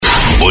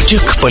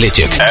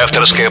Politic.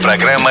 Авторская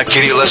программа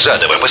Кирилла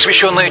Задова,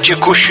 посвященная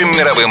текущим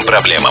мировым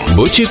проблемам.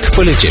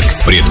 Politic.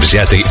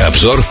 Предвзятый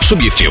обзор,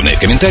 субъективные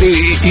комментарии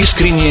и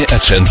искренние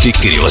оценки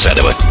Кирилла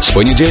Задова. С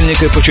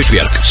понедельника по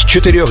четверг с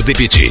 4 до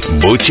 5.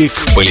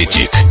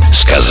 Politic.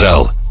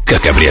 Сказал,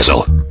 как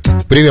обрезал.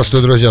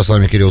 Приветствую, друзья, с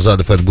вами Кирилл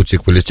Задов, это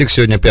Politic.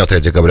 Сегодня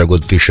 5 декабря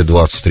года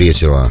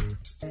 2023.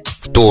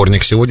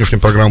 Вторник. Сегодняшнюю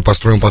программу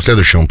построим по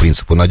следующему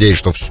принципу. Надеюсь,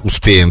 что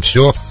успеем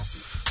все.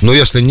 Но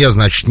если нет,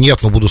 значит нет,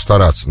 но буду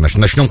стараться.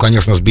 Начнем,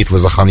 конечно, с битвы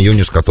за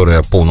Хан-Юнис,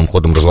 которая полным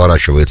ходом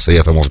разворачивается, и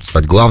это может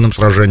стать главным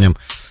сражением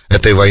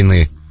этой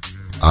войны.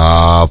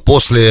 А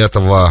после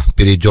этого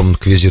перейдем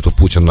к визиту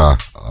Путина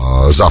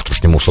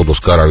завтрашнему в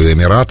Саудовскую Аравию и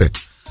Эмираты.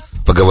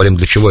 Поговорим,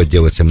 для чего это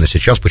делается именно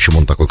сейчас, почему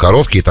он такой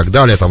короткий и так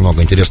далее. Это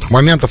много интересных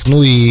моментов.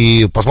 Ну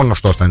и посмотрим, на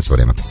что останется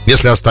время.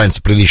 Если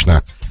останется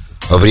прилично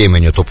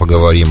времени, то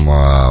поговорим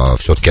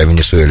все-таки о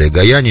Венесуэле и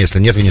Гаяне.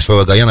 Если нет,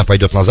 Венесуэла и Гаяна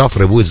пойдет на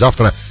завтра и будет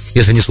завтра,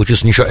 если не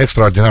случится ничего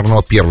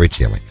экстраординарного, первой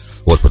темой.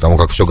 Вот, потому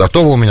как все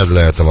готово у меня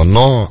для этого,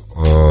 но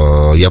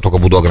я только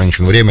буду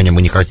ограничен временем,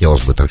 и не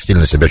хотелось бы так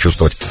сильно себя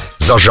чувствовать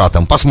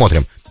зажатым.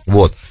 Посмотрим.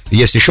 Вот.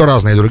 Есть еще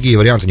разные другие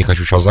варианты, не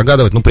хочу сейчас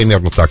загадывать. Ну,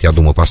 примерно так, я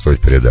думаю, построить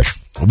передачу.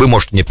 Вы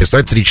можете мне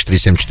писать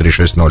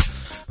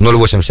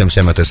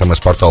 347-460-0877. Это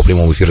СМС-портал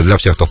прямого эфира для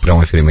всех, кто в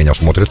прямом эфире меня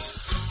смотрит.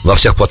 Во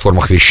всех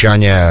платформах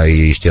вещания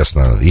и,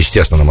 естественно,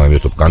 на моем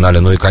YouTube-канале.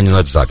 Ну и, конечно,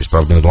 это запись,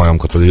 правда, на моем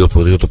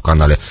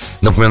YouTube-канале.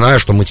 Напоминаю,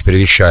 что мы теперь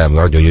вещаем,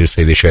 радио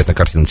USA вещает на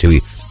Картина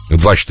ТВ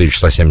 24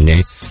 часа 7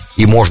 дней.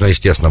 И можно,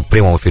 естественно, в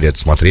прямом эфире это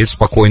смотреть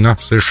спокойно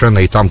совершенно.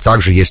 И там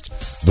также есть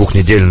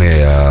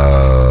двухнедельный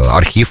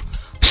архив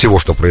всего,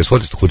 что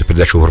происходит. Если какую-то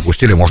передачу вы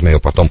пропустили, можно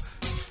ее потом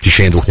в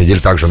течение 2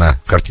 недель также на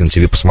Картина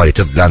ТВ посмотреть.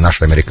 Это для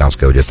нашей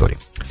американской аудитории.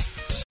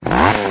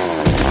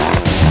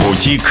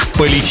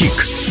 Politic.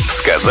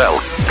 Сказал,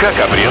 как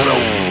обрезал.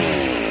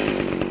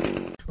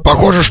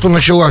 Похоже, что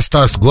началась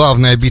та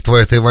главная битва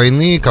этой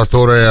войны,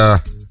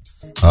 которая,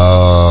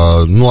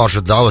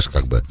 ожидалась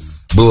как бы.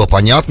 Было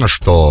понятно,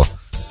 что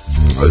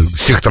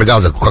сектор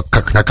Газа,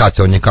 как на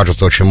карте он не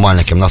кажется очень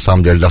маленьким, на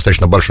самом деле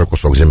достаточно большой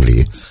кусок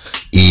земли.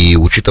 И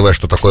учитывая,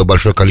 что такое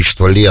большое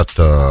количество лет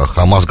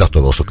Хамас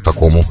готовился к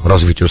такому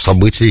развитию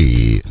событий,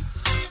 и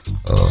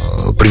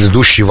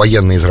предыдущие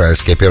военные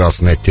израильские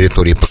операции на этой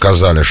территории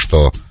показали,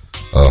 что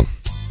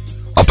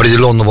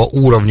определенного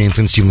уровня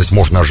интенсивности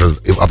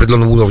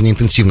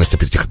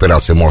этих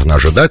операций можно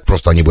ожидать.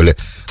 Просто они были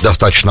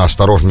достаточно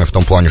осторожными в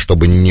том плане,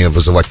 чтобы не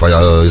вызывать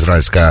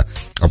израильское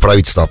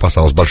правительство,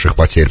 опасалось больших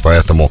потерь,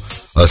 поэтому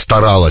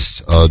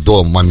старалось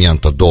до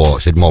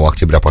 7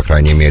 октября, по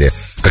крайней мере,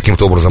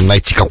 каким-то образом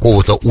найти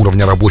какого-то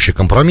уровня рабочий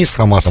компромисс с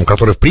Хамасом,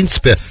 который, в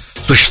принципе,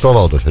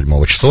 существовал до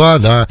 7 числа,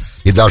 да,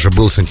 и даже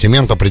был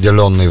сентимент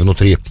определенный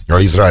внутри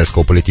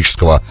израильской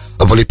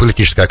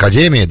политической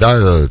академии,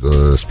 да,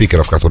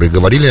 спикеров, которые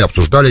говорили,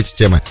 обсуждали эти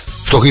темы,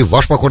 что и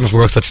ваш покорный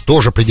слуга, кстати,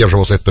 тоже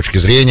придерживался этой точки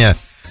зрения,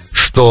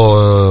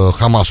 что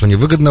Хамасу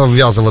невыгодно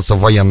ввязываться в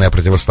военное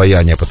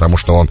противостояние, потому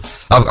что он,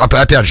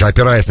 опять же,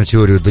 опираясь на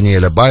теорию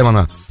Даниэля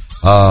Баймана,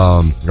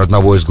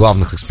 одного из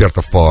главных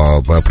экспертов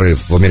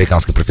в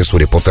американской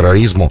профессуре по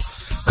терроризму,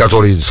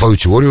 который свою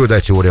теорию, да,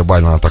 теория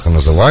Баймана так и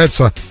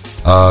называется,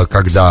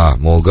 когда,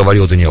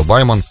 говорил Даниэль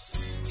Байман,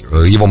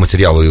 его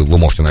материалы вы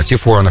можете найти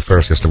в Foreign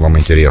Affairs, если вам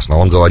интересно,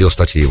 он говорил,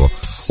 статьи его,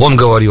 он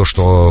говорил,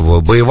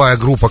 что боевая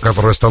группа,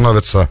 которая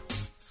становится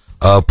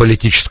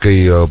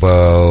политической,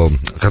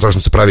 которая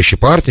становится правящей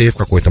партией в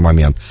какой-то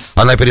момент,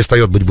 она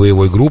перестает быть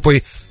боевой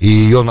группой, и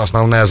ее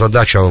основная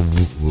задача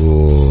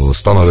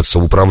становится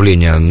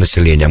управление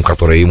населением,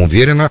 которое ему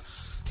верено,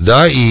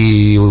 да,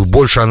 и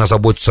больше она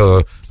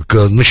заботится,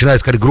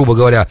 начинает, грубо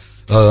говоря,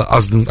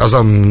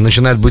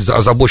 начинает быть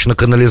озабочена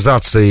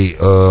канализацией,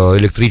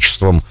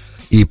 электричеством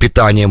и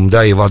питанием,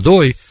 да, и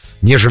водой,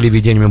 нежели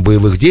ведением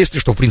боевых действий,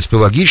 что, в принципе,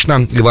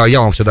 логично. Я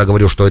вам всегда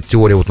говорю, что эту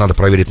теорию надо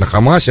проверить на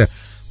Хамасе,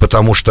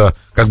 потому что,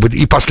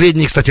 и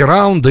последние, кстати,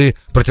 раунды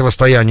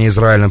противостояния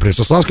Израиля, например, с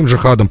исламским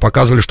джихадом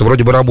показывали, что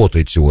вроде бы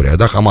работает теория,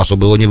 да, Хамасу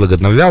было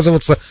невыгодно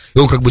ввязываться, и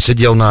он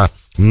сидел на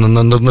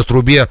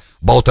трубе,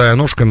 болтая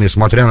ножками,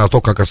 смотря на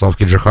то, как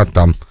исламский джихад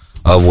там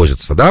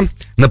возится, да.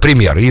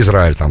 Например,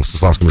 Израиль там с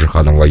исламским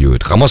джихадом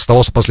воюет. Хамас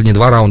оставался последние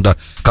 2 раунда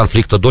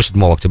конфликта до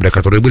 7 октября,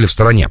 которые были в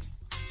стороне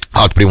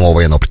от прямого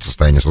военного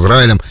противостояния с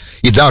Израилем.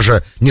 И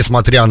даже,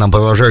 несмотря на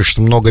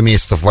продолжающиеся много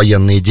месяцев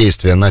военные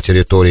действия на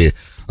территории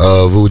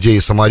в Иудее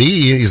и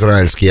Самарии,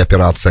 израильские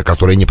операции,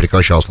 которые не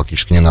прекращалась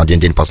фактически ни на один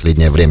день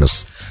последнее время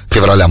с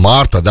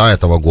февраля-марта, да,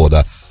 этого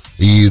года,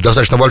 и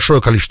достаточно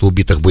большое количество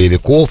убитых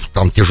боевиков,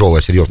 там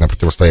тяжелое, серьезное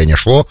противостояние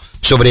шло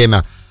все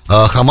время.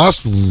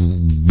 Хамас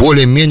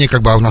более-менее,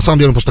 на самом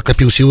деле, он просто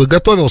копил силы и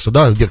готовился,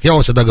 да, я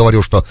вам всегда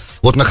говорю, что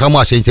вот на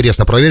Хамасе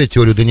интересно проверить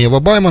теорию Даниэля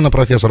Баймана,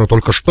 профессора,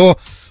 только что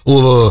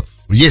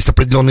есть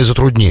определенные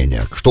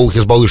затруднения, что у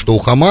Хизбаллы, что у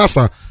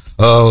Хамаса,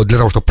 для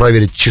того, чтобы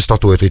проверить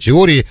чистоту этой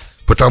теории,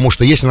 потому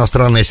что есть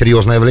иностранное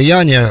серьезное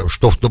влияние,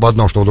 что в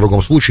одном, что в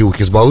другом случае у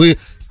Хизбаллы,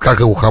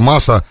 как и у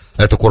Хамаса,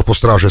 это корпус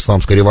стражи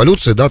исламской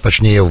революции, да,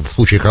 точнее, в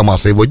случае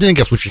Хамаса его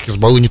деньги, а в случае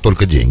Хизбаллы не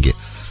только деньги,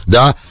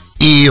 да,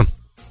 и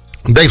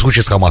Да и в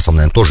случае с Хамасом,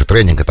 наверное, тоже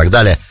тренинг и так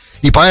далее.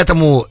 И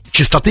поэтому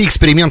чистоты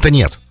эксперимента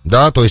нет,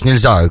 да, то есть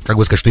нельзя, как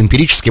бы сказать, что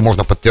эмпирически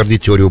можно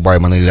подтвердить теорию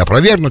Баймана или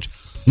опровергнуть.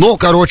 Но,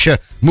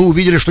 короче, мы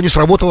увидели, что не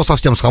сработало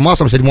совсем с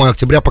Хамасом. 7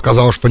 октября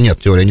показало, что нет,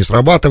 теория не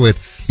срабатывает.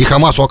 И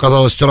Хамасу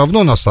оказалось все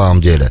равно, на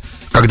самом деле,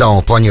 когда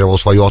он планировал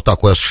свою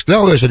атаку и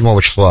осуществлял ее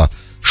 7 числа,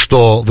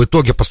 что в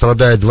итоге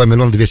пострадает 2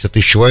 200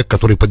 000 человек,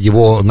 которые под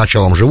его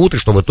началом живут, и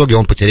что в итоге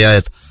он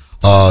потеряет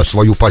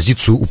свою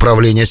позицию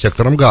управления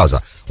сектором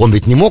Газа. Он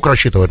ведь не мог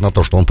рассчитывать на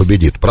то, что он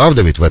победит,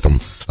 правда ведь в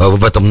этом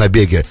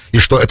набеге, и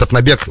что этот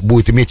набег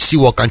будет иметь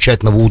силу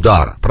окончательного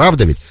удара,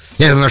 правда ведь?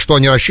 Не знаю, на что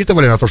они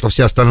рассчитывали, на то, что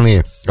все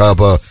остальные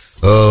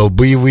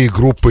боевые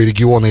группы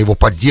региона его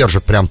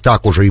поддержат прям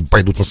так уже и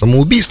пойдут на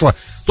самоубийство,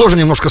 тоже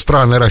немножко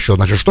странный расчет.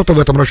 Значит, что-то в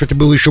этом расчете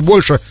было еще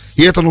больше,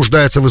 и это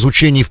нуждается в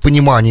изучении и в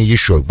понимании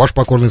еще.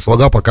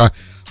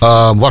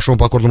 Вашему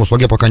покорному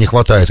слуге пока не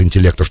хватает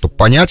интеллекта, чтобы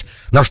понять,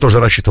 на что же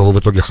рассчитывал в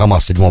итоге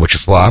Хамас 7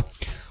 числа.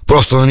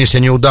 Просто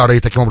нанесение удара и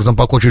таким образом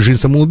покончить жизнь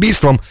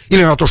самоубийством,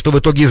 или на то, что в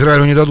итоге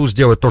Израилю не дадут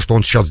сделать то, что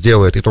он сейчас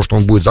делает, и то, что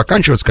он будет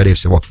заканчивать, скорее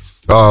всего,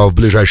 в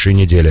ближайшие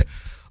недели.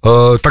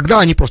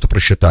 Тогда они просто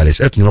просчитались.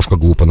 Это немножко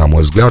глупо, на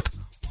мой взгляд.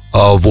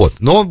 Вот.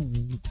 Но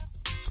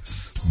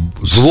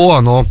зло,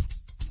 оно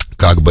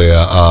как бы,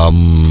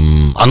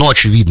 оно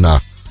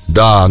очевидно.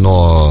 Да,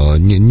 но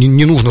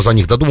не нужно за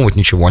них додумывать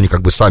ничего. Они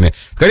как бы сами,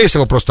 скорее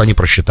всего, просто они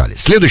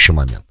просчитались. Следующий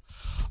момент.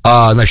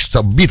 Значит,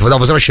 битва, да,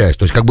 возвращаясь.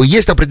 То есть, как бы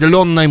есть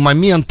определенный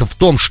момент в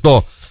том,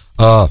 что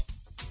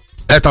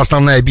эта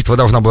основная битва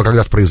должна была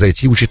когда-то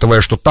произойти,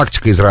 учитывая, что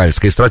тактика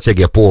израильская и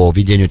стратегия по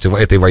ведению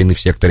этой войны в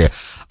секторе,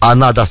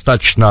 она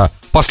достаточно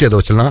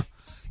последовательна.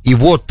 И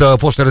вот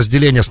после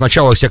разделения,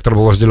 сначала сектор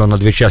был разделен на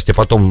 2 части,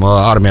 потом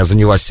армия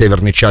занялась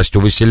северной частью,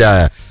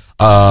 выселяя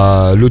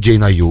людей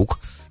на юг.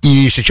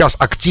 И сейчас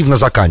активно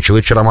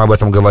заканчивает, вчера мы об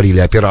этом говорили,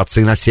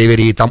 операции на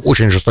севере, и там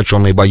очень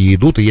ожесточенные бои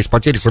идут, и есть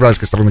потери с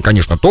израильской стороны,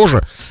 конечно,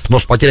 тоже, но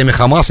с потерями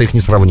Хамаса их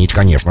не сравнить,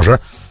 конечно же.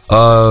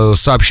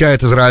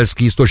 Сообщают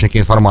израильские источники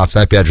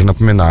информации, опять же,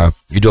 напоминаю,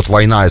 идет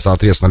война, и,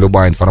 соответственно,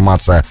 любая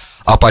информация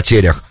о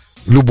потерях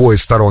любой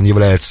из сторон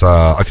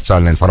является,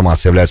 официальная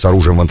информация является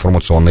оружием в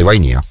информационной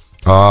войне.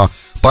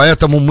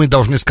 Поэтому мы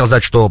должны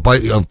сказать, что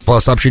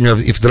по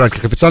сообщению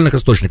израильских официальных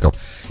источников,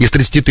 из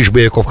 30 000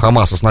 боевиков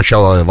Хамаса с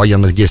начала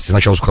военных действий, с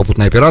начала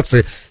сухопутной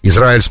операции,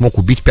 Израиль смог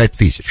убить 5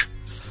 000.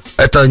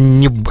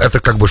 Это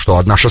как бы что,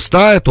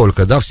 1/6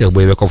 только, да, всех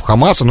боевиков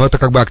Хамаса, но это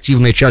как бы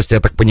активные части, я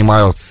так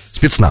понимаю,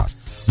 спецназ.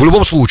 В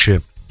любом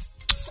случае,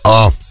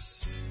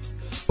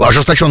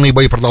 ожесточенные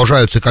бои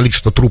продолжаются, и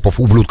количество трупов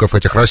ублюдков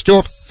этих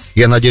растет.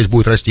 Я надеюсь,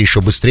 будет расти еще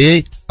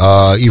быстрее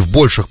и в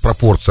больших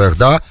пропорциях,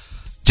 да.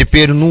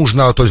 Теперь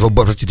нужно, то есть,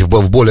 простите, в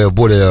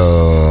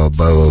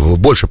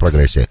большей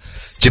прогрессии.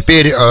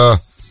 Теперь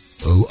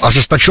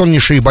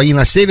ожесточеннейшие бои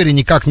на севере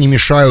никак не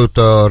мешают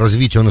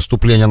развитию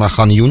наступления на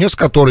Хан-Юнис,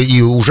 который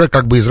и уже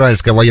как бы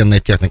израильская военная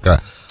техника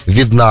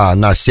видна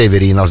на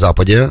севере и на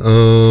западе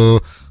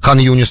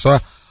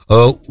Хан-Юниса.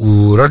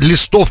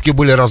 Листовки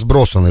были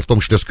разбросаны, в том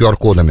числе с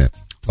QR-кодами,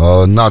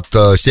 над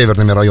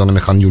северными районами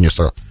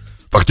Хан-Юниса,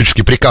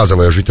 фактически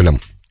приказывая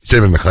жителям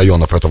северных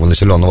районов этого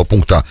населенного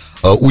пункта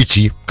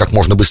уйти как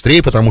можно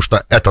быстрее, потому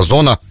что эта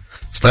зона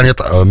станет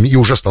и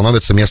уже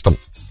становится местом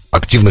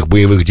активных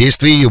боевых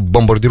действий.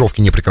 Бомбардировки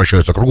не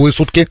прекращаются круглые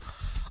сутки.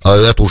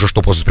 Это уже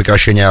что после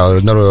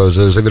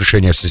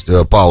завершения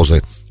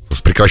паузы, с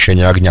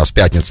прекращения огня с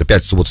пятницы,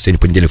 суббота, воскресенье,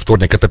 понедельник,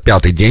 вторник, это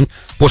 5-й день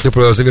после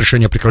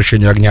завершения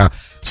прекращения огня.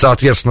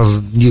 Соответственно,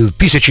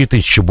 тысячи и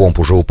тысячи бомб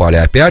уже упали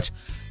опять.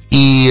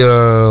 И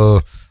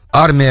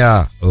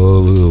армия,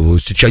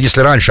 сейчас,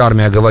 если раньше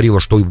армия говорила,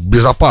 что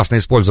безопасно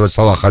использовать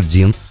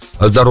Салах-ад-Дин,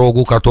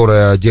 дорогу,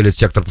 которая делит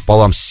сектор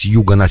пополам с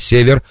юга на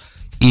север,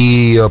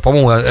 и,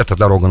 по-моему, эта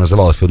дорога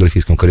называлась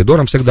Филадельфийским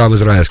коридором всегда на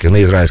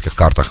израильских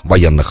картах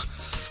военных.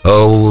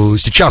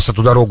 Сейчас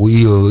эту дорогу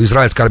и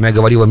израильская армия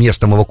говорила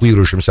местным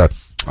эвакуирующимся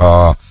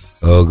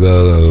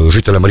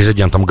жителям,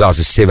 резидентам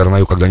Газы с севера на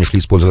юг, когда они шли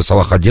использовать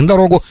Салах-ад-Дин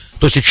дорогу,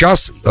 то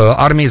сейчас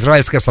армия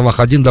израильская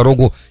Салах-ад-Дин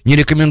дорогу не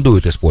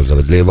рекомендует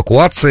использовать для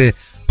эвакуации,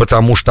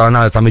 потому что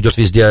она там идет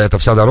везде, эта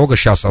вся дорога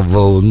сейчас,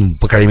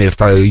 по крайней мере,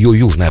 ее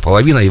южная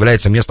половина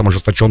является местом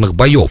ожесточенных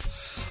боев.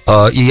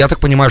 И я так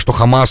понимаю, что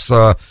Хамас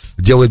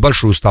делает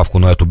большую ставку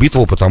на эту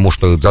битву, потому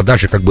что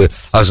задача, как бы,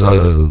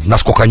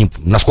 насколько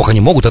они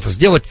могут это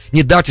сделать,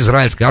 не дать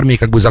израильской армии,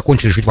 как бы,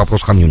 закончить решить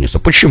вопрос Хан-Юниса.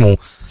 Почему?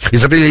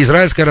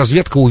 Израильская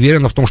разведка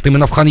уверена в том, что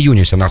именно в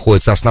Хан-Юнисе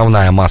находится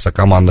основная масса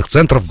командных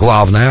центров,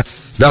 главная,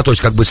 да, то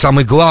есть, как бы,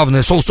 самое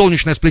главное,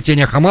 солнечное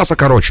сплетение Хамаса,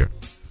 короче,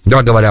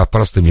 да, говоря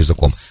простым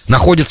языком,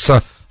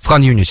 находится в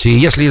Хан-Юнисе. И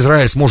если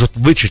Израиль сможет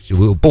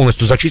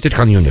полностью зачистить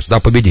Хан-Юнис, да,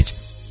 победить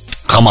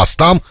Хамас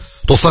там,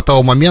 то с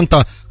этого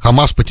момента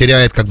Хамас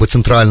потеряет как бы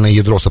центральное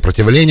ядро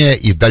сопротивления,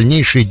 и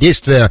дальнейшие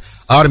действия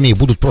армии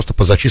будут просто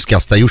по зачистке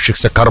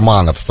остающихся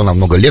карманов, что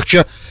намного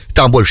легче.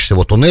 Там больше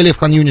всего туннелей в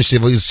Хан-Юнисе,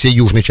 из всей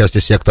южной части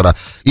сектора,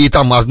 и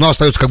там одно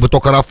остается как бы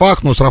только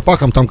Рафах, но с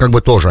Рафахом там как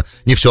бы тоже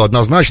не все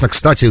однозначно.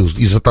 Кстати,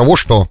 из-за того,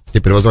 что,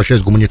 теперь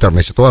возвращаясь к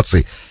гуманитарной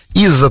ситуации,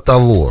 из-за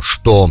того,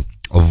 что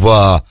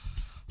в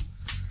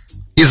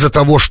из-за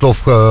того,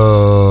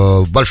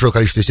 что большое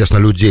количество, естественно,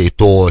 людей,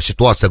 то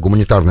ситуация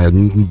гуманитарная,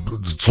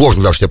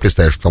 сложно даже себе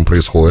представить, что там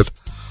происходит.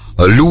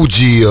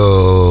 Люди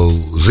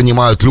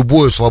занимают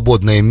любое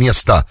свободное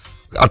место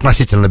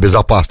относительно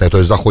безопасное, то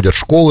есть заходят в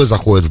школы,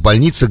 заходят в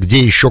больницы, где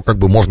еще как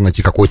бы можно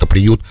найти какой-то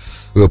приют.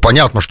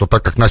 Понятно, что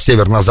так как на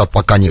север назад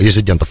пока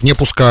резидентов не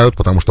пускают,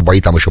 потому что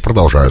бои там еще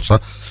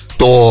продолжаются,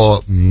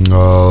 то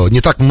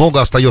не так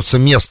много остается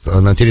мест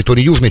на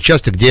территории южной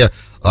части, где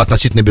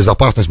относительная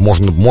безопасность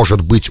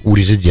может быть у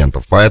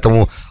резидентов.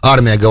 Поэтому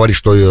армия говорит,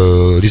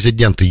 что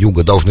резиденты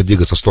юга должны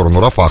двигаться в сторону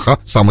Рафаха,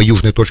 самой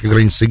южной точки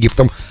границы с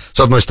Египтом, с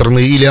одной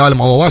стороны, или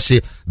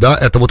Аль-Малаваси, да,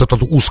 это вот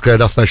этот узкий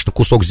достаточно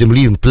кусок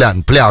земли,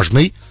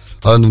 пляжный,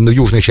 в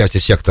южной части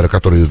сектора,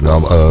 который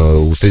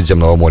у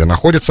Средиземного моря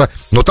находится,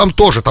 но там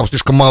тоже, там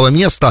слишком мало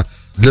места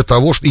для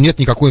того, что и нет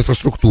никакой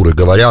инфраструктуры,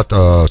 говорят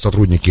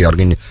сотрудники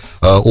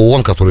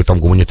ООН, которые там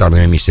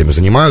гуманитарными миссиями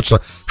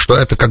занимаются, что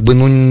это как бы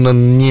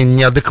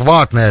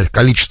неадекватное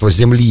количество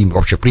земли,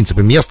 вообще в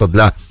принципе места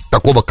для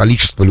такого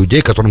количества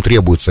людей, которым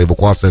требуется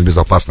эвакуация в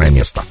безопасное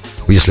место.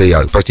 Если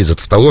я, простите за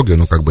тавтологию,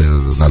 ну как бы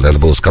надо это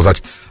было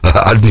сказать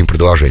одним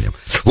предложением.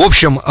 В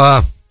общем,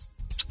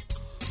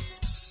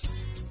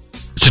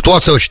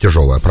 ситуация очень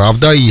тяжелая,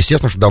 правда, и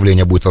естественно, что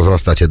давление будет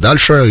возрастать и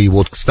дальше. И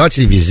вот,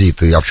 кстати,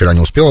 визит, я вчера не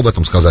успел об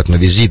этом сказать, но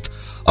визит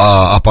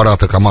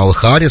аппарата Камалы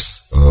Харрис,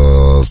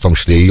 в том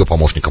числе ее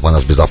помощника по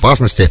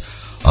нацбезопасности,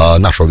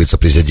 нашего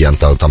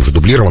вице-президента, там же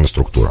дублирована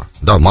структура,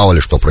 да, мало ли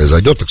что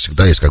произойдет, так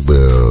всегда есть как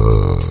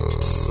бы...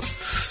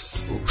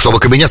 Чтобы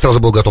кабинет сразу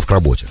был готов к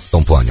работе, в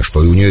том плане,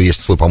 что у нее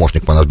есть свой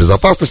помощник по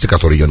нацбезопасности,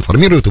 который ее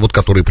информирует, и вот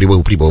который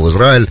прибыл в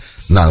Израиль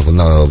на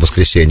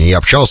воскресенье и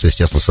общался,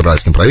 естественно, с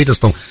израильским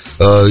правительством.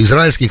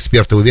 Израильские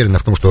эксперты уверены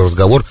в том, что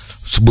разговор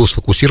был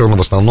сфокусирован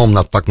в основном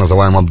на так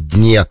называемом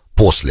дне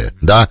после,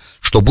 да,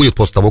 что будет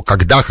после того,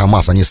 когда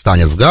Хамас не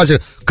станет в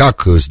Газе,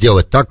 как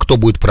сделать так, кто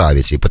будет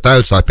править, и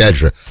пытаются, опять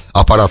же,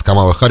 аппарат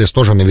Камалы Харрис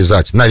тоже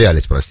навялить,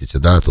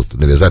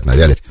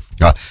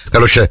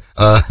 короче,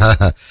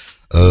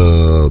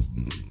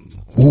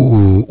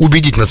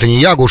 убедить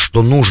Нетаньягу,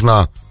 что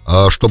нужно,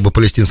 чтобы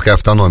палестинская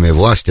автономия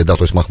власти, да,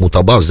 то есть Махмуд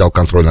Аббас взял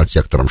контроль над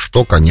сектором,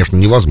 что, конечно,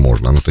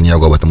 невозможно.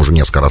 Нетаньягу об этом уже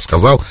несколько раз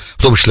сказал,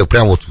 в том числе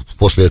прямо вот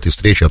после этой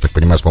встречи, я так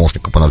понимаю, с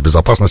помощником по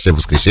нацбезопасности в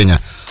воскресенье,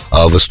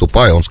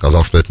 выступая, он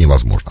сказал, что это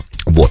невозможно.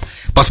 Вот.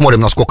 Посмотрим,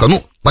 насколько,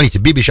 смотрите,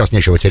 Биби сейчас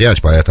нечего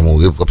терять, поэтому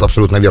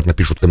абсолютно верно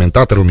пишут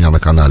комментаторы у меня на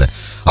канале,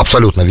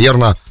 абсолютно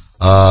верно,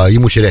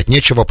 ему терять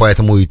нечего,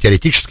 поэтому и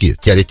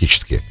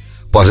теоретически,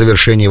 по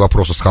завершении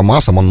вопроса с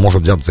Хамасом он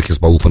может взять за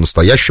Хизбаллу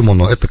по-настоящему,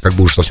 но это как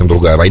бы уже совсем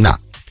другая война.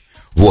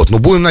 Вот,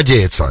 будем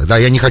надеяться, да,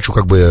 я не хочу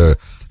как бы,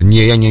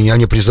 я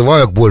не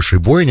призываю к большей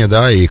бойне,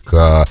 да, и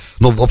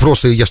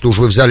вопросы, если уж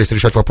вы взялись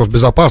решать вопрос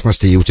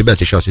безопасности, и у тебя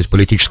сейчас есть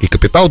политический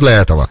капитал для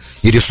этого,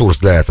 и ресурс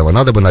для этого,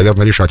 надо бы,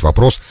 наверное, решать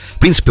вопрос. В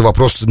принципе,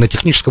 вопрос на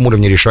техническом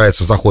уровне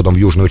решается заходом в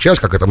южную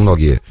часть, как это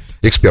многие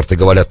эксперты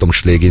говорят, в том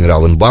числе и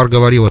генерал Энбар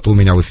говорил это у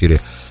меня в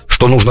эфире,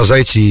 что нужно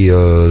зайти,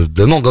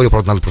 говорю,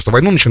 правда, надо просто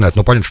войну начинать,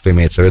 но понятно, что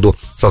имеется в виду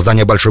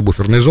создание большой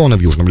буферной зоны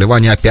в Южном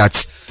Ливане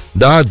опять,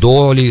 да,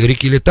 до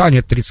реки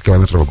Литани, 30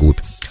 километров вглубь.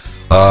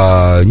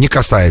 Не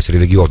касаясь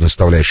религиозной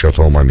составляющей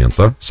этого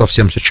момента,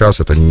 совсем сейчас,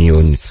 это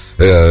не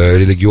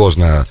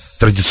религиозная,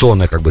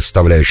 традиционная как бы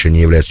составляющая не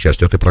является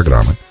частью этой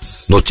программы,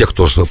 но те,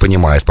 кто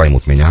понимает,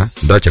 поймут меня,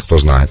 да, те, кто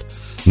знает,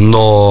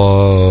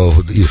 но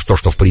и то,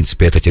 что в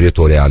принципе эта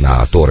территория,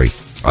 она Торой,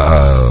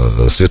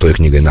 святой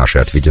книгой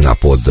нашей отведена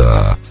под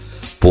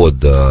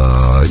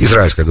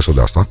израильское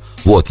государство.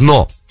 Вот,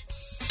 но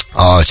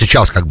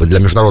сейчас как бы для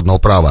международного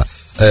права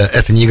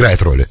это не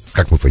играет роли,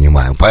 как мы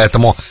понимаем.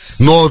 Поэтому,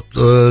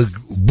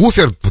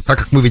 буфер, так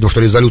как мы видим, что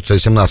резолюция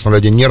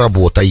 1701 не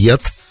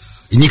работает,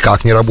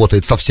 никак не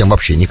работает, совсем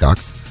вообще никак.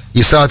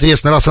 И,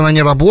 соответственно, раз она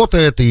не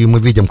работает, и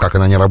мы видим, как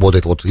она не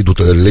работает, вот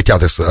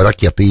летят из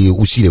ракеты, и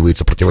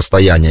усиливается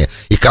противостояние,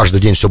 и каждый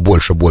день все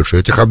больше и больше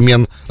этих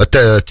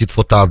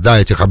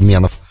этих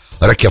обменов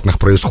ракетных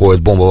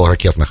происходит,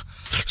 бомбово-ракетных.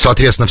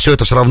 Соответственно, все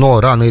это все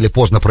равно рано или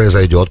поздно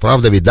произойдет,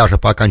 правда, ведь даже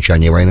по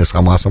окончании войны с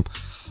Хамасом,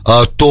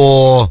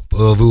 то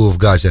в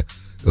Газе.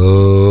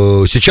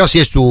 Сейчас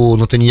есть у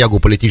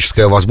Нетаньягу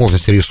политическая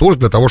возможность и ресурс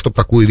для того, чтобы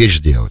такую вещь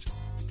сделать.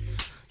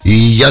 И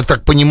я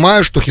так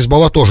понимаю, что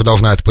Хизбалла тоже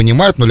должна это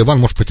понимать, но Ливан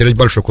может потерять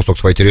большой кусок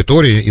своей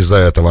территории из-за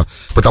этого,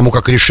 потому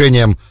как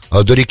решением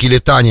до реки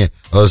Литани,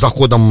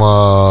 заходом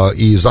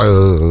и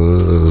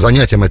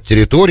занятием этой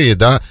территории,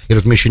 да, и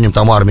размещением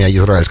там армии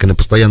израильской на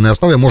постоянной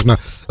основе можно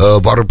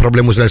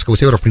проблему израильского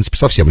севера, в принципе,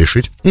 совсем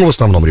решить, в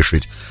основном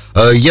решить.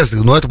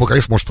 Но это,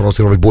 конечно, может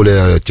спровоцировать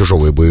более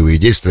тяжелые боевые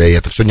действия, и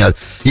это все не...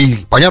 И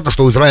понятно,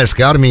 что у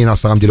израильской армии, на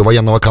самом деле,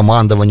 военного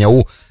командования,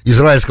 у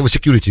израильского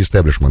security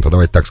establishment,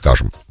 давайте так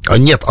скажем,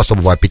 нет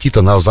особого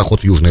аппетита на заход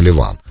в Южный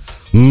Ливан.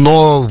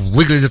 Но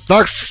выглядит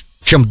так,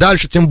 чем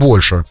дальше, тем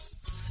больше.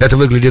 Это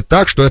выглядит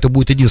так, что это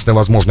будет единственная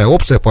возможная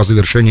опция по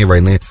завершении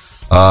войны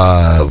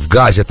в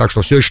Газе, так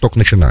что все еще только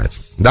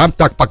начинается. Да,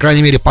 так, по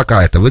крайней мере,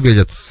 пока это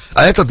выглядит.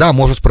 А это, да,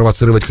 может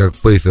спровоцировать как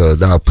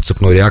да, по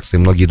цепной реакции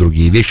многие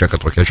другие вещи, о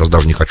которых я сейчас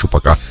даже не хочу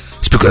пока,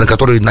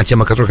 на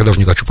темы которых я даже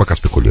не хочу пока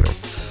спекулировать.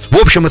 В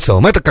общем и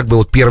целом, это как бы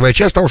вот первая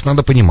часть того, что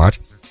надо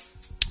понимать.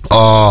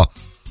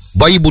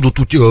 Бои будут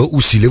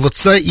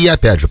усиливаться, и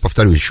опять же,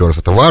 повторюсь еще раз,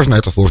 это важно,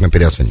 это сложно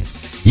переоценить.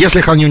 Если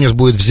Хан-Юнис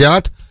будет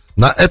взят,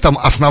 на этом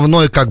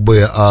основной как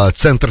бы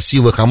центр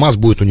силы Хамас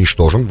будет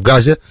уничтожен в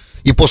Газе,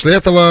 и после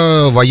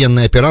этого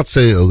военные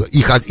операции,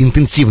 их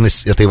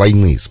интенсивность этой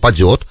войны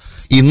спадет,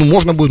 и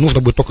нужно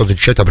будет только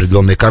зачищать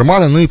определенные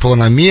карманы, и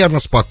планомерно,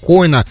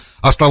 спокойно,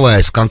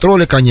 оставаясь в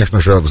контроле, конечно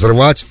же,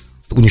 взрывать,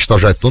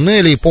 уничтожать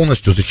туннели и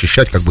полностью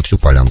зачищать как бы всю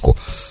полянку.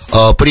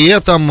 При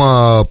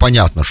этом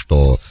понятно,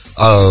 что,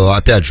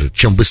 опять же,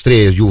 чем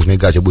быстрее в Южной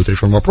Газе будет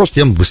решен вопрос,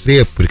 тем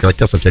быстрее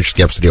прекратятся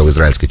всяческие обстрелы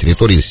израильской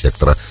территории из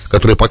сектора,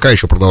 которые пока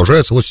еще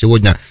продолжаются. Вот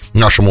сегодня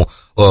нашему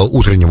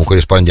утреннему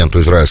корреспонденту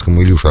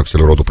израильскому Илюше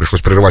Аксельроду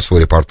пришлось прерывать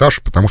свой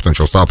репортаж, потому что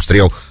начался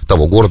обстрел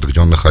того города,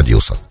 где он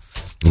находился.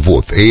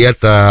 Вот, и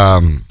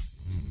это,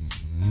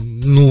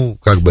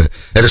 как бы,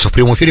 это все в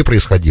прямом эфире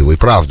происходило, и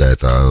правда,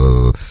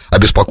 это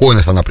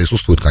обеспокоенность, она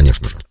присутствует,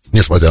 конечно же,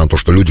 несмотря на то,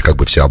 что люди как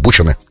бы все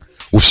обучены,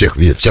 у всех,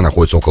 все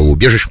находятся около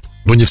убежищ,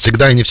 но не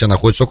всегда и не все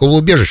находятся около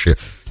убежища.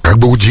 Как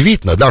бы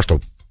удивительно, да,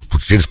 что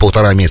через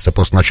 1,5 месяца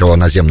после начала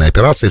наземной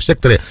операции в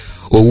секторе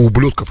у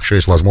ублюдков еще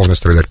есть возможность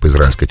стрелять по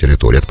израильской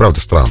территории. Это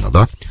правда странно,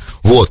 да?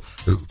 Вот,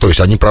 то есть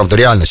они, правда,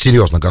 реально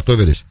серьезно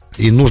готовились,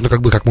 и нужно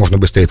как бы как можно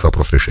быстрее этот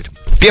вопрос решить.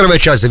 Первая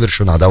часть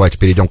завершена, давайте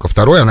перейдем ко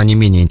второй, она не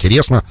менее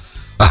интересна.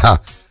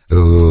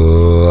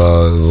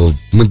 Мы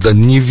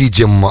не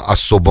видим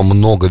особо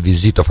много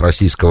визитов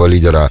российского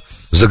лидера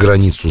за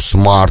границу с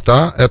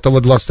марта этого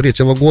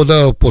 23-го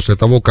года, после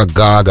того, как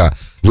Гаага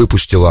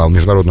выпустила,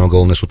 Международный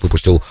уголовный суд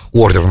выпустил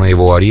ордер на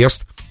его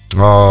арест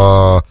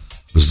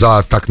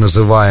за так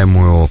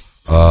называемую,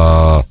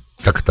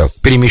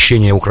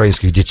 перемещение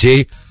украинских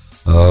детей,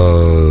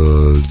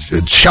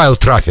 child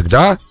traffic,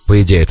 да,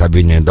 по идее это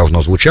обвинение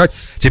должно звучать.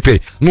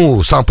 Теперь,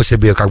 сам по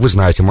себе, как вы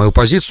знаете мою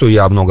позицию,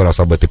 я много раз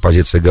об этой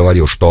позиции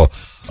говорил, что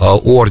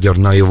ордер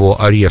на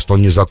его арест,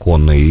 он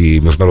незаконный, и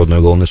Международный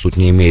уголовный суд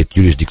не имеет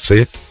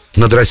юрисдикции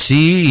над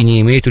Россией и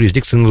не имеет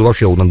юрисдикции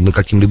вообще над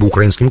каким-либо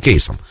украинским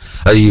кейсом.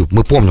 И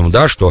мы помним,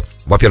 да, что,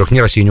 во-первых, ни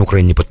Россия, ни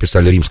Украина не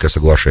подписали Римское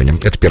соглашение,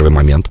 это первый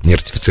момент, не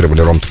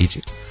ратифицировали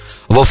Ром-3.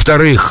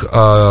 Во-вторых,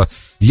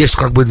 есть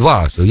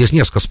есть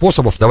несколько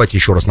способов, давайте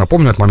еще раз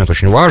напомню, этот момент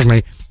очень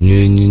важный.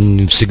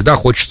 Всегда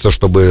хочется,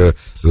 чтобы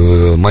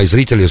мои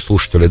зрители,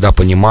 слушатели, да,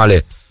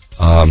 понимали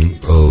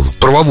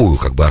правовую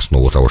как бы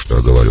основу того, что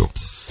я говорю.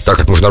 Так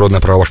как международное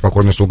право ваш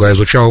покорный слуга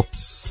изучал,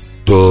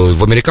 то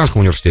в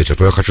американском университете,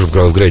 то я хочу в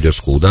graduate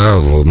school, да,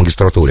 в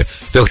магистратуре,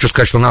 то я хочу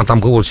сказать, что она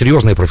там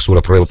серьезная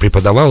профессура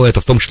преподавала,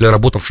 это в том числе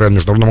работавшая в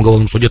Международном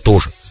уголовном суде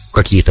тоже в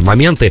какие-то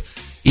моменты,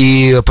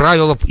 и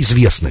правила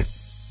известны.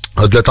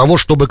 Для того,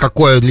 чтобы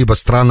какая-либо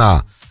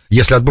страна,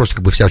 если отбросить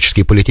как бы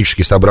всяческие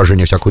политические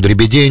соображения, всякую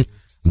дребедень,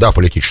 да,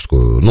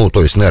 политическую,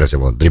 то есть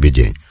narrative,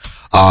 дребедень,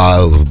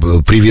 а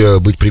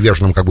быть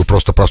приверженным как бы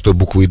просто простой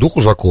букве и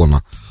духу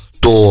закона,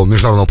 то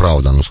международного права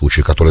в данном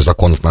случае, который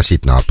закон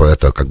относительно,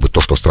 это как бы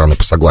то, что страны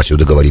по согласию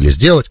договорились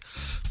сделать,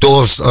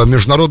 то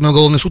Международный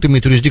уголовный суд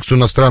имеет юрисдикцию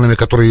над странами,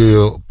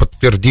 которые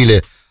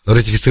подтвердили,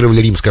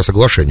 ратифицировали Римское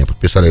соглашение,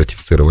 подписали,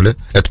 ратифицировали.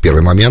 Это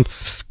первый момент.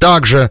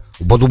 Также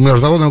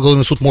Международный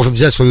уголовный суд может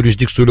взять в свою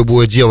юрисдикцию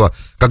любое дело,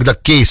 когда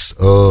кейс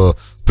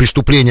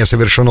преступления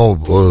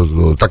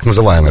совершено, так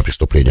называемое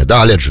преступление,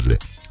 да,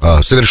 allegedly,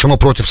 совершено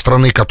против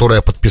страны,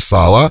 которая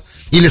подписала,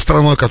 или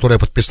страной, которая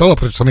подписала,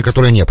 против страны,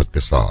 которая не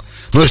подписала.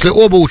 Но если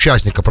оба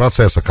участника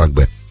процесса как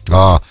бы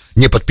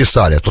не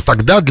подписали, то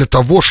тогда для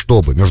того,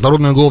 чтобы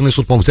Международный уголовный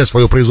суд мог взять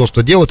свое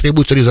производство дела,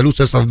 требуется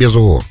резолюция Совбеза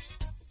ООН.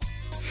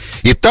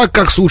 И так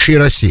как в случае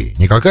России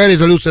никакая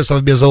резолюция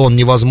Совбеза ООН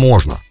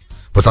невозможна,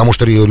 потому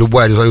что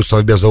любая резолюция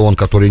Совбеза ООН,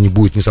 которая не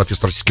будет не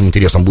соответствовать российским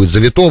интересам, будет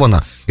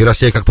заветована, и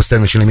Россия как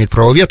постоянно член имеет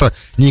право вето,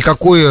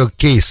 никакой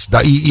кейс,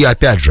 да, и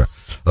опять же,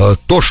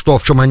 то, что,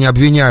 в чем они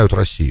обвиняют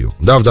Россию,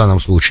 да, в данном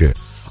случае,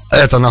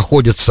 это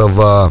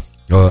находится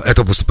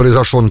это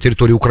произошло на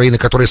территории Украины,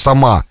 которая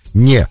сама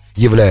не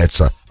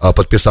является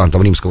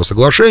подписантом Римского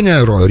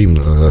соглашения,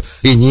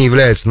 и не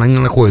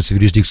находится в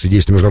юрисдикции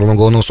действия Международного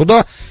уголовного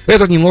суда,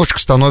 это немножечко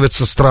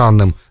становится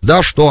странным,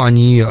 да, что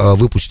они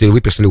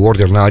выписали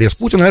ордер на арест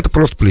Путина, это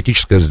просто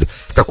политическое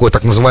такое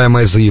так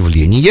называемое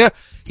заявление,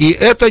 и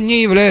это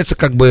не является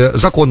как бы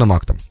законным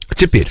актом.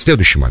 Теперь,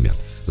 следующий момент.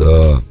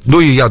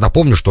 И я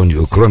напомню, что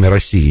кроме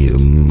России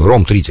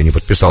Ром-3 не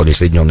подписал ни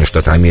Соединенные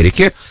Штаты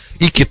Америки,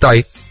 и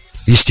Китай,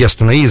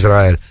 естественно, и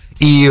Израиль.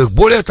 И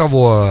более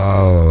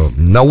того,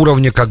 на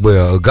уровне как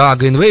бы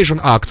Гаага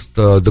Invasion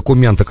Act,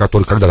 документа,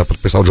 который когда-то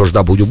подписал Джордж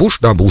W. Буш,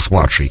 да,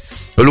 Буш-младший,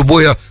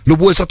 любое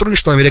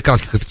сотрудничество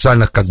американских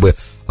официальных как бы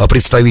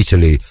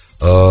представителей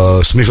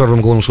с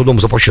Международным уголовным судом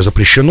вообще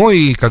запрещено,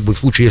 и как бы в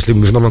случае, если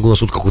Международный уголовный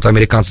суд какого-то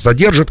американца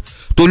задержит,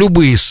 то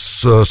любые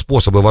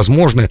способы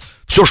возможны,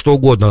 все что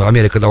угодно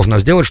Америка должна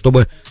сделать,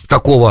 чтобы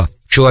такого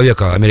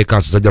человека,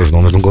 американца,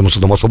 задержанного Международным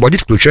судом,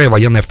 освободить, включая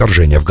военное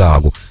вторжение в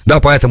Гаагу. Да,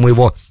 поэтому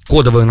его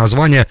кодовое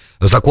название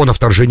закон о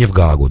вторжении в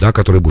Гаагу, да,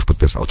 который Буш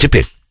подписал.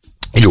 Теперь,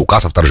 или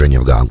указ о вторжении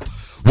в Гаагу.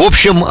 В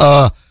общем,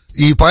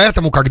 и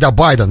поэтому, когда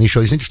Байден,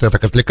 еще, извините, что я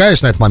так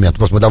отвлекаюсь на этот момент,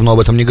 просто мы давно об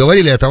этом не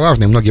говорили, это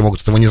важно, и многие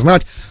могут этого не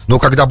знать, но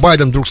когда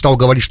Байден вдруг стал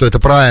говорить, что это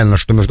правильно,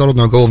 что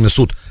Международный уголовный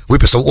суд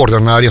выписал ордер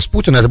на арест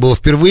Путина, это было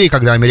впервые,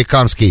 когда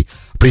американский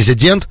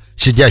президент,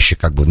 сидящий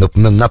как бы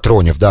на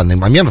троне в данный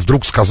момент,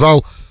 вдруг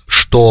сказал,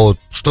 что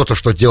что-то,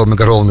 что делал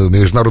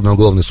Международный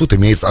уголовный суд,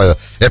 имеет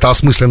это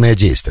осмысленное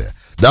действие.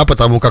 Да,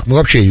 потому как мы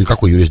вообще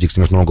никакой юрисдикции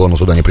Международного уголовного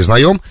суда не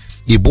признаем,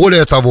 и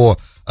более того,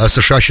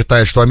 США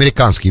считает, что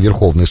американский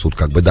Верховный суд,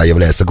 как бы, да,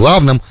 является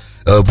главным.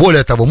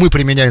 Более того, мы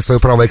применяем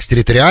свое право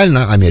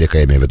экстерриториально, Америка,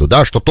 я имею в виду,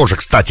 да, что тоже,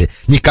 кстати,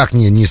 никак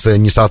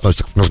не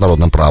соотносится к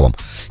международным правам.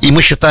 И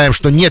мы считаем,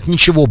 что нет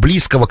ничего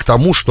близкого к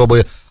тому,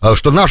 чтобы,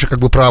 что наше, как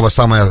бы, право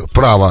самое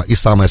право и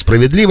самое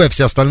справедливое,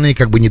 все остальные,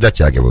 как бы, не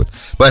дотягивают.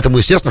 Поэтому,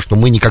 естественно, что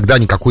мы никогда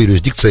никакой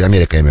юрисдикции,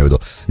 Америка, я имею в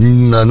виду,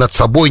 над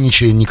собой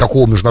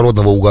никакого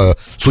международного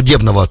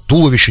судебного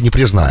туловища не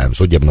признаем,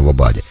 судебного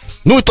бади.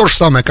 Ну и то же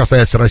самое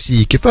касается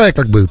России и Китая,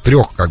 как бы,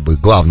 трех, как бы,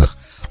 главных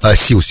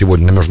сил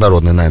сегодня на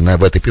международной,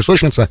 в этой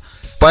песочнице.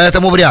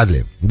 Поэтому вряд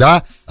ли,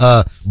 да,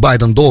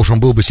 Байден должен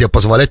был бы себе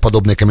позволять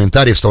подобные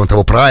комментарии в сторону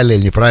того, правильно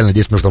или неправильно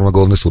действует Международный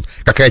уголовный суд.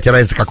 Какая тебе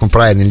разница, как он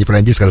правильно или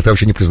неправильно действует, когда ты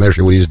вообще не признаешь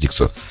его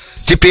юрисдикцию.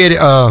 Теперь,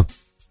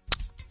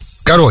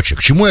 короче, к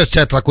чему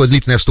это такое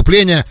длительное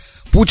вступление?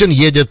 Путин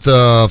едет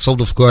в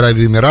Саудовскую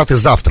Аравию, Эмираты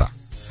завтра.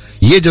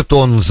 Едет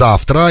он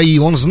завтра, и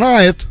он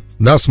знает,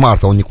 да, с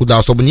марта он никуда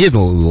особо не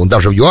ездил, он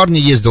даже в ЮАР не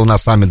ездил на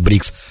саммит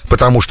БРИКС,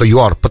 потому что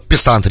ЮАР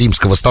подписант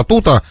Римского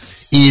статута,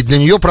 и для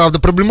нее, правда,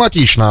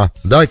 проблематично,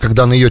 да,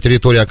 когда на ее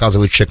территории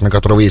оказывается человек, на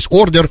которого есть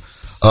ордер,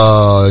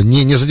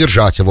 не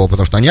задержать его,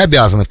 потому что они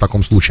обязаны в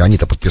таком случае,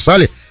 они-то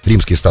подписали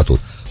Римский статут,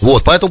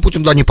 вот, поэтому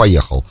Путин туда не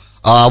поехал.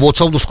 А вот в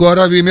Саудовскую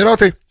Аравию и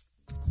Эмираты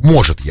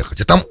может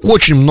ехать, и там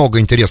очень много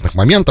интересных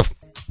моментов,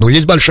 но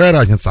есть большая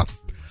разница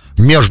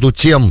между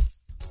тем,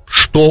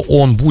 что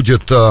он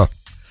будет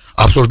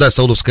обсуждать в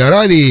Саудовской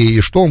Аравии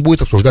и что он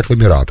будет обсуждать в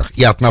Эмиратах.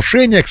 И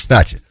отношения,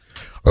 кстати,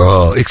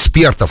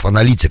 экспертов,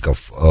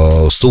 аналитиков,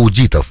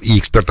 саудитов и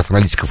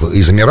экспертов-аналитиков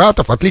из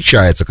Эмиратов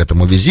отличается к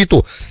этому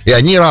визиту, и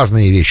они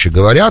разные вещи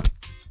говорят,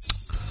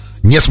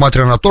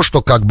 несмотря на то,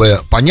 что как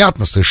бы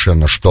понятно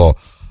совершенно, что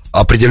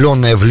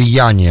определенное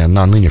влияние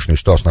на нынешнюю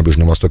ситуацию на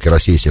Ближнем Востоке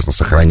Россия, естественно,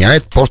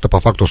 сохраняет, просто по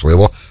факту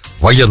своего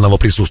военного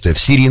присутствия в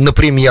Сирии,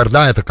 например,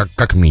 да, это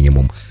как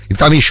минимум. И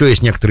там еще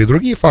есть некоторые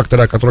другие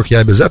факторы, о которых я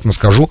обязательно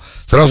скажу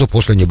сразу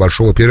после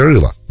небольшого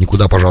перерыва.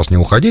 Никуда, пожалуйста, не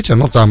уходите,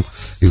 но там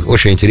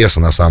очень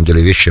интересные, на самом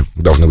деле, вещи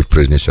должны быть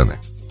произнесены.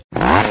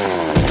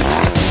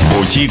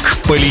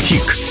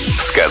 Бутик-политик.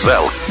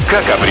 Сказал,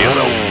 как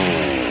обрезал.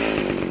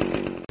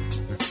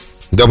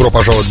 Добро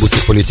пожаловать в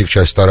Бутик-политик,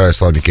 часть 2. С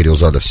вами Кирилл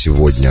Задов.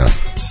 Сегодня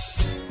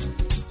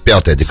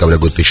 5 декабря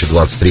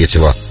 2023,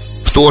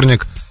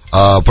 вторник.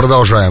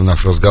 Продолжаем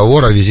наш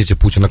разговор о визите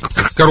Путина,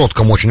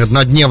 коротком, очень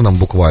однодневном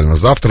буквально.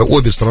 Завтра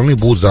обе страны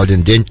будут за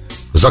один день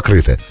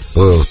закрыты.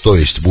 То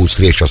есть будет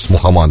встреча с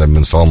Мухаммадом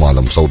бин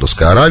Салманом в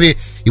Саудовской Аравии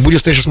и будет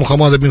встреча с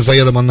Мухаммадом бин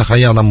Заедом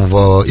Ан-Нахаяном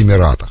в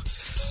Эмиратах.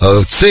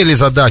 Цели,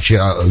 задачи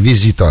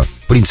визита,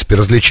 в принципе,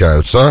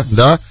 различаются,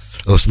 да.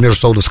 Между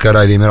Саудовской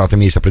Аравией и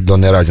Эмиратами есть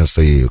определенная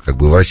разница и как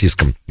бы в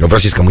российском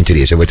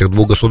интересе в этих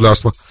двух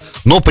государствах.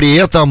 Но при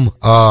этом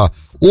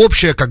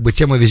общая как бы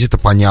тема визита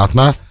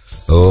понятна.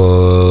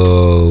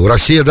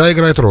 Россия, да,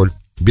 играет роль,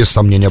 без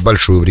сомнения,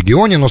 большую в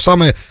регионе, но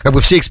как бы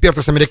все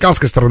эксперты с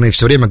американской стороны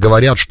все время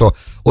говорят, что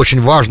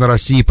очень важно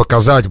России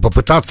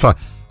попытаться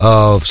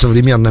в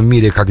современном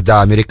мире,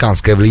 когда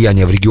американское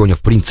влияние в регионе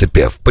в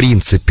принципе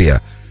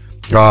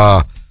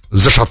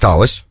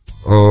зашаталось,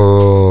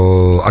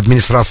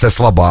 администрация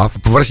слаба,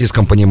 в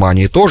российском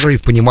понимании тоже, и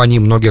в понимании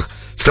многих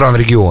стран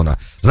региона,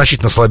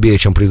 значительно слабее,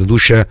 чем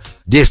предыдущая,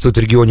 действует в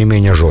регионе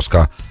менее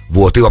жестко.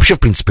 Вот, и вообще, в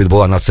принципе,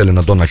 была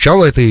нацелена до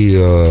начала этой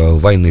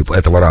войны,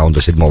 этого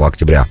раунда 7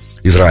 октября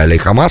Израиля и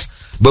Хамас,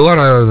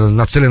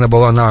 нацелена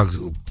была на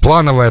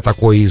плановое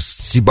такое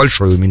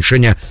большое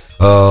уменьшение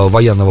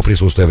военного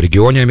присутствия в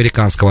регионе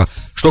американского,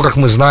 что, как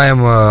мы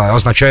знаем,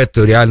 означает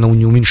реально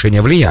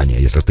уменьшение влияния.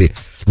 Если ты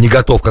не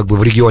готов как бы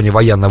в регионе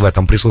военно в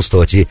этом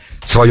присутствовать и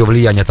свое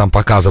влияние там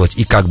показывать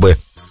и как бы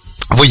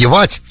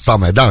воевать,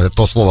 самое, да,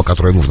 то слово,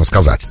 которое нужно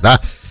сказать, да,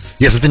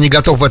 если ты не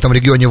готов в этом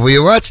регионе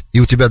воевать, и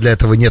у тебя для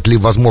этого нет ли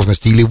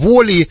возможности или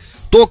воли,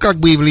 то как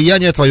бы и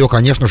влияние твое,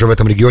 конечно же, в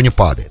этом регионе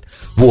падает.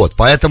 Вот,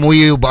 поэтому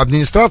и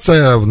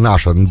администрация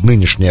наша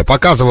нынешняя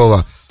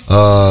показывала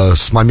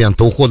с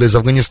момента ухода из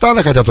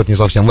Афганистана, хотя тут не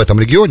совсем в этом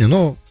регионе,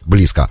 но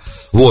близко,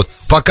 вот,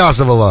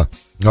 показывала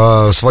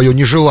свое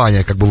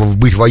нежелание как бы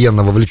быть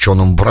военно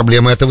вовлеченным в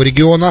проблемы этого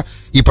региона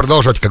и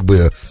продолжать как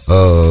бы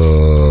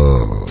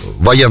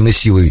военной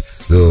силой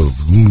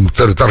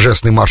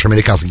торжественный марш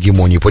американской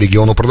гегемонии по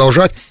региону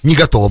продолжать не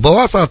готова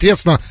была,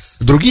 соответственно,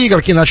 другие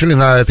игроки начали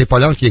на этой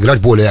полянке играть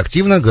более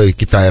активно,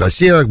 Китай и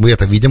Россия, мы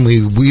это видим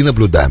и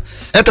наблюдаем.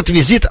 Этот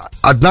визит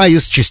одна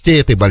из частей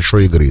этой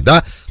большой игры,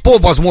 да, по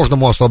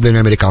возможному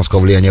ослаблению американского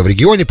влияния в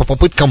регионе, по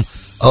попыткам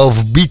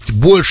вбить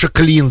больше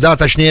клин, да,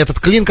 точнее этот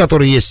клин,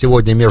 который есть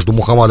сегодня между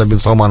Мухаммадом бин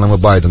Салманом и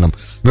Байденом,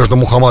 между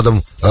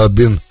Мухаммадом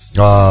бин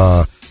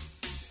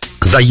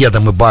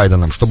Заедом и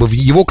Байденом, чтобы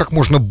его как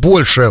можно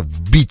больше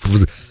вбить,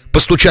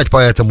 постучать по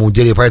этой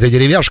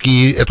деревяшке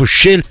и эту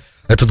щель,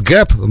 этот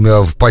гэп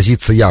в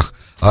позициях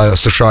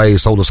США и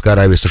Саудовской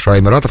Аравии, США и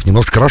Эмиратов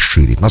немножечко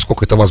расширить,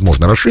 насколько это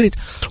возможно расширить.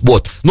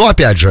 Вот. Но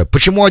опять же,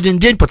 почему один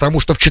день? Потому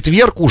что в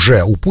четверг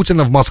уже у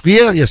Путина в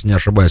Москве, если не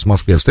ошибаюсь, в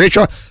Москве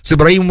встреча с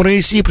Ибрагимом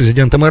Раиси,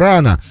 президентом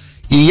Ирана.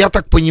 И я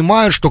так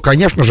понимаю, что,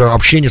 конечно же,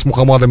 общение с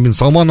Мухаммадом бин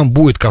Салманом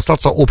будет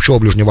касаться общего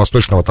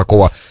ближневосточного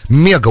такого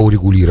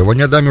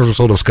мегаурегулирования, да, между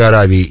Саудовской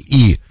Аравией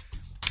и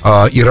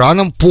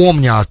Ираном,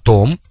 помня,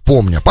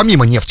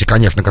 помимо нефти,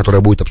 конечно,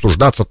 которая будет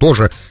обсуждаться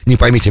тоже, не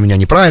поймите меня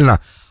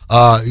неправильно,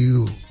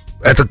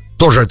 это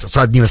тоже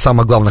одним из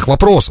самых главных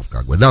вопросов,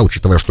 как бы, да,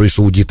 учитывая, что и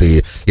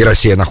саудиты, и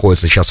Россия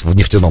находятся сейчас в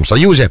нефтяном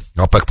союзе,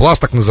 ОПЕК+,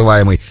 так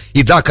называемый,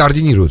 и да,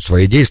 координируют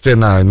свои действия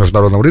на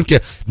международном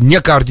рынке.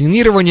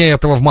 Некоординирование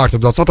этого в марте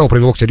 2020-го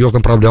привело к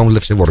серьезным проблемам для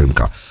всего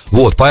рынка.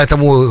 Вот,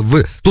 поэтому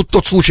тут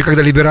тот случай,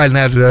 когда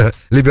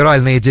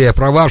либеральная идея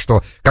права,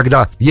 что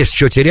когда есть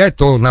что терять,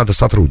 то надо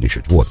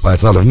сотрудничать. Вот,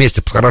 поэтому надо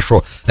вместе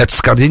хорошо это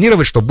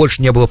скоординировать, чтобы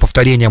больше не было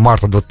повторения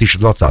марта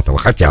 2020-го,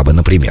 хотя бы,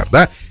 например,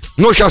 да.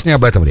 Но сейчас не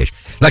об этом речь.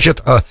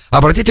 Значит,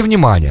 обратите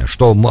внимание,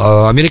 что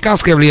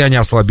американское влияние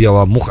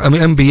ослабело,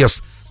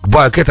 МБС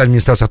к этой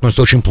администрации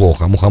относится очень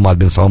плохо, Мухаммад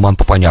бин Салман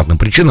по понятным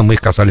причинам, мы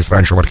их касались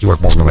раньше, в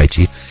архивах можно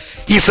найти.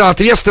 И,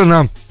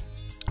 соответственно,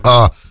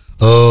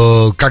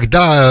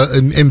 когда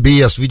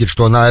МБС видит,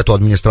 что на эту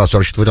администрацию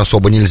рассчитывать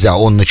особо нельзя,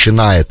 он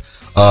начинает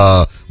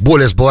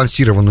более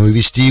сбалансированную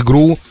вести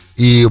игру,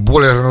 и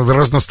более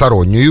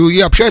разностороннюю, и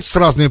общается с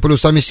разными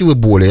полюсами силы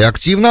более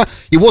активно.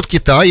 И вот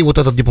Китай, и вот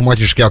этот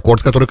дипломатический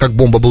аккорд, который как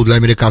бомба был для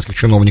американских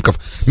чиновников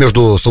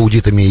между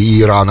саудитами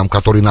и Ираном,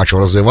 который начал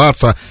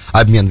развиваться,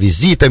 обмен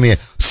визитами,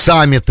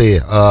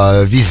 саммиты,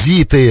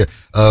 визиты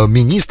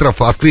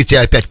министров,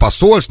 открытие опять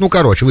посольств. Ну,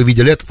 короче, вы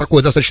видели, это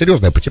такое достаточно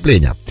серьезное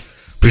потепление.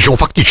 Причем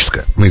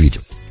фактическое мы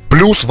видим.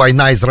 Плюс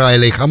война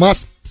Израиля и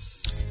Хамас,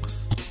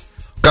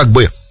 как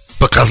бы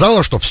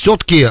показало, что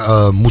все-таки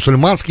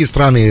мусульманские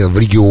страны в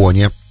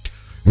регионе,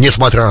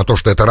 несмотря на то,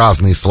 что это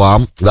разный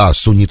ислам, да,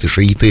 сунниты,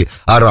 шииты,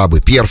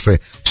 арабы, персы,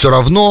 все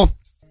равно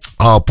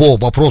по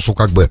вопросу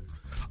как бы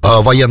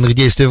военных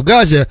действий в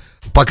Газе,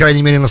 по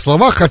крайней мере на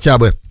словах хотя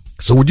бы,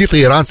 саудиты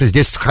и иранцы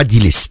здесь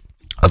сходились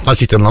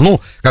относительно, ну,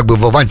 как бы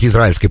в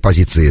антиизраильской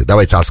позиции,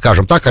 давайте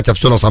скажем так, хотя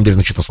все на самом деле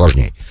значительно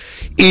сложнее.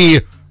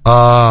 И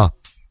мы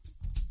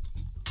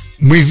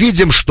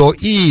видим, что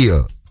и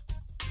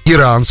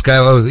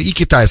иранская, и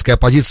китайская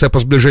позиция по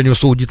сближению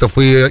саудитов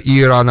и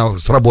Ирана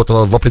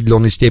сработала в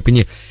определенной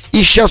степени.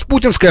 И сейчас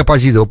путинская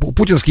позиция,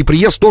 путинский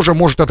приезд тоже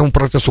может этому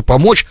процессу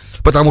помочь,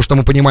 потому что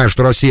мы понимаем,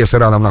 что Россия с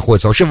Ираном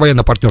находится вообще в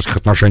военно-партнерских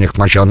отношениях к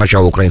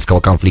началу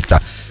украинского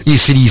конфликта, и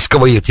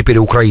сирийского, и теперь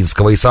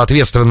украинского, и,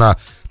 соответственно,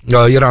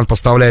 Иран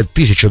поставляет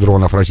 1000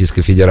 дронов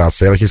Российской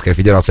Федерации, Российская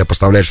Федерация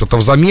поставляет что-то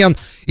взамен,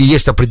 и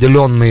есть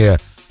определенные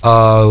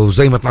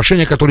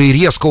взаимоотношения, которые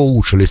резко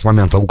улучшились с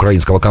момента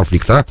украинского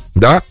конфликта,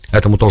 да,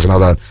 этому тоже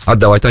надо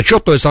отдавать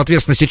отчет, то есть,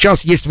 соответственно,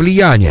 сейчас есть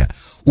влияние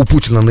у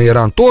Путина на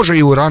Иран тоже,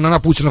 и у Ирана на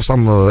Путина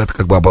это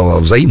как бы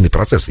взаимный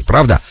процесс, ведь,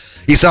 правда?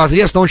 И,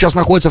 соответственно, он сейчас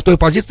находится в той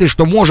позиции,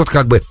 что может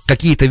как бы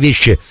какие-то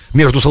вещи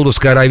между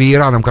Саудовской Аравией и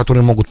Ираном,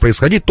 которые могут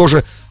происходить,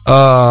 тоже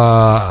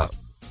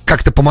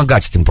как-то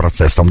помогать этим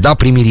процессам, да,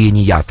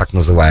 примирения так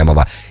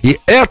называемого. И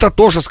это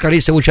тоже, скорее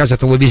всего, часть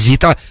этого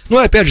визита. Ну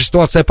и опять же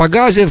ситуация по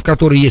Газе, в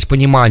которой есть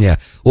понимание,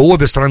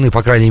 обе страны,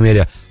 по крайней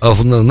мере,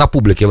 на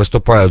публике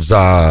выступают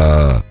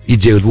за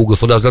идею двух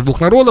государств для двух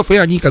народов, и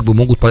они как бы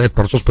могут этот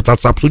процесс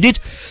пытаться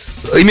обсудить.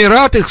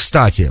 Эмираты,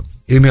 кстати,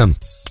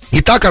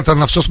 и так это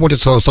на все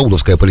смотрится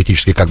саудовская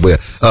политическая, как бы,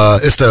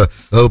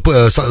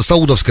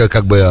 саудовская,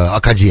 как бы,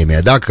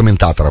 академия, да,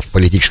 комментаторов,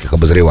 политических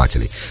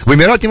обозревателей. В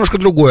Эмирате немножко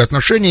другое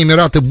отношение.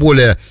 Эмираты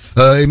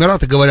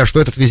говорят, что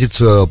этот визит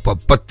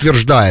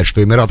подтверждает,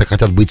 что Эмираты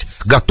хотят быть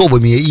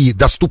готовыми и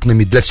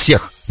доступными для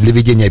всех для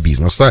ведения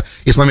бизнеса.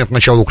 И с момента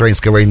начала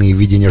украинской войны и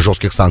введения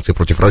жестких санкций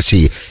против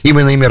России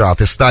именно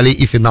Эмираты стали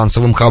и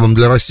финансовым хабом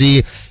для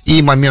России,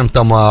 и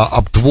моментом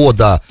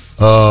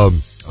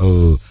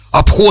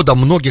обходом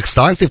многих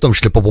санкций, в том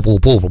числе по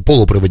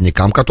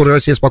полупроводникам, которые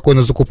Россия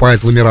спокойно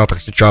закупает в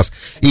Эмиратах сейчас.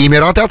 И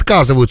Эмираты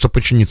отказываются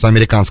подчиниться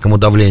американскому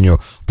давлению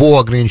по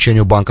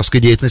ограничению банковской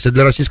деятельности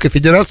для Российской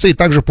Федерации, и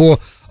также по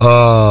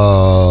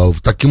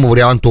такому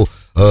варианту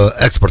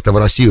экспорта в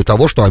Россию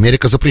того, что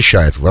Америка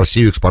запрещает в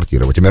Россию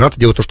экспортировать. Эмираты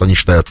делают то, что они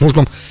считают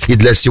нужным, и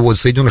для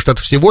Соединенных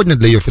Штатов сегодня,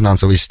 для ее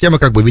финансовой системы,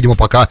 как бы, видимо,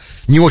 пока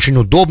не очень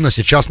удобно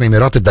сейчас на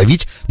Эмираты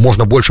давить,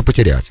 можно больше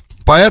потерять.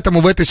 Поэтому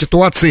в этой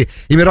ситуации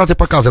Эмираты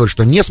показывают,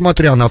 что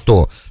несмотря на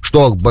то,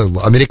 что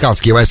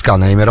американские войска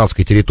на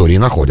эмиратской территории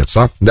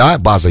находятся, да,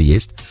 база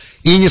есть,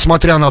 и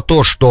несмотря на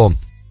то, что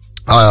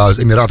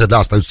Эмираты,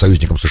 да, остаются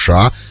союзником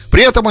США.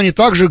 При этом они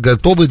также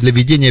готовы для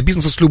ведения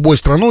бизнеса с любой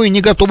страной и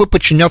не готовы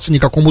подчиняться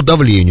никакому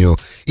давлению.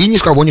 И ни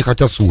с кого не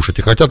хотят слушать.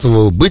 И хотят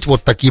быть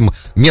вот таким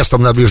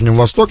местом на Ближнем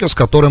Востоке, с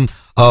которым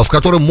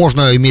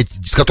можно иметь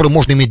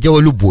дело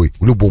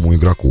любому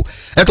игроку.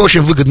 Это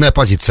очень выгодная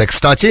позиция,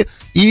 кстати.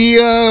 И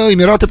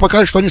Эмираты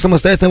показывают, что они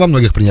самостоятельны во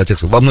многих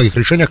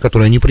решениях,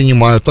 которые они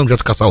принимают. В том числе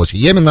это касалось и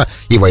Йемена,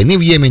 и войны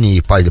в Йемене,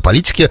 и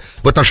политики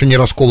в отношении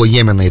раскола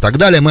Йемена и так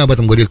далее. Мы об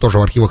этом говорили тоже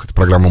в архивах, эту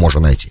программу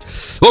можно найти.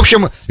 В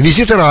общем,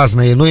 визиты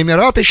разные, но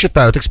Эмираты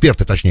считают,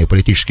 эксперты, точнее,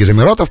 политические из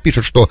Эмиратов,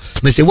 пишут, что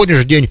на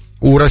сегодняшний день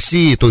у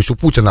России, то есть у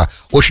Путина,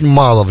 очень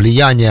мало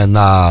влияния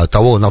на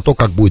то,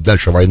 как будет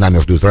дальше война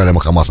между Израилем и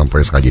Хамасом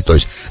происходить. То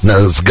есть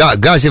с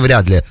Газе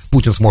вряд ли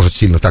Путин сможет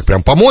сильно так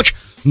прям помочь,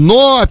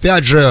 но,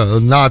 опять же,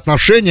 на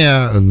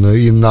отношения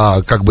и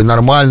на как бы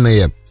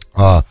нормальные,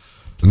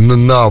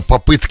 на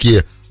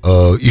попытки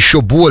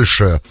еще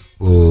больше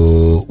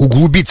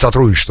углубить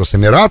сотрудничество с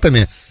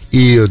Эмиратами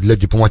и для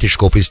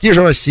дипломатического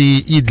престижа России,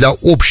 и для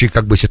общей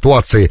как бы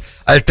ситуации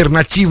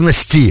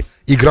альтернативности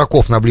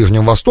игроков на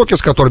Ближнем Востоке,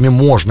 с которыми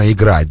можно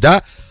играть,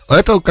 да,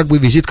 это как бы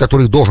визит,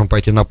 который должен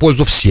пойти на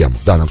пользу всем,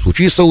 в данном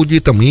случае и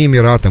саудитам, и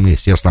Эмиратам, и,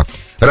 естественно,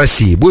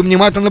 России. Будем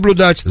внимательно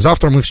наблюдать.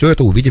 Завтра мы все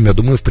это увидим, я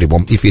думаю, в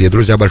прямом эфире.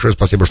 Друзья, большое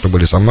спасибо, что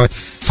были со мной.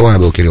 С вами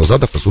был Кирилл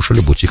Задов. Вы слушали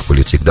 «Бутик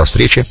Политик». До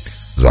встречи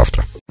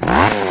завтра.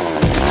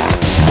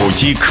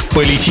 «Бутик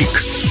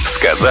Политик».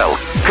 Сказал,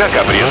 как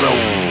обрезал.